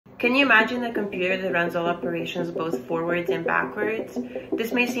Can you imagine a computer that runs all operations both forwards and backwards?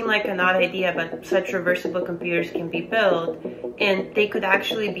 This may seem like an odd idea, but such reversible computers can be built, and they could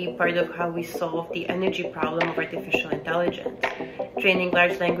actually be part of how we solve the energy problem of artificial intelligence. Training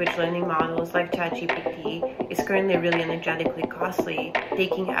large language learning models like ChatGPT is currently really energetically costly,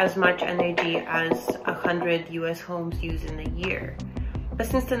 taking as much energy as 100 US homes use in a year. But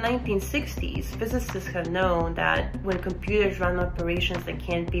since the 1960s, physicists have known that when computers run operations that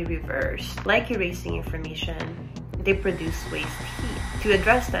can't be reversed, like erasing information, they produce waste heat. To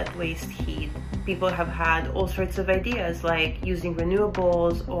address that waste heat, people have had all sorts of ideas, like using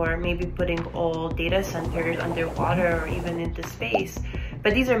renewables or maybe putting all data centers underwater or even into space.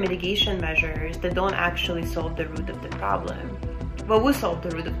 But these are mitigation measures that don't actually solve the root of the problem. What will solve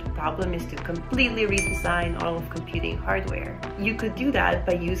the root of the problem is to completely redesign all of computing hardware. You could do that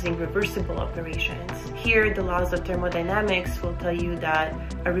by using reversible operations. Here, the laws of thermodynamics will tell you that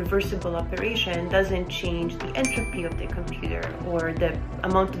a reversible operation doesn't change the entropy of the computer or the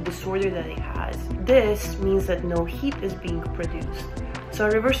amount of disorder that it has. This means that no heat is being produced. So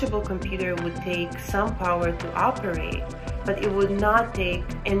a reversible computer would take some power to operate, but it would not take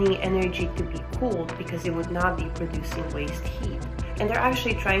any energy to be cooled because it would not be producing waste heat. And they're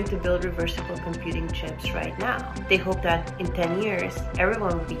actually trying to build reversible computing chips right now. They hope that in 10 years,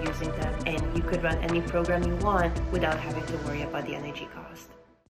 everyone will be using them and you could run any program you want without having to worry about the energy cost.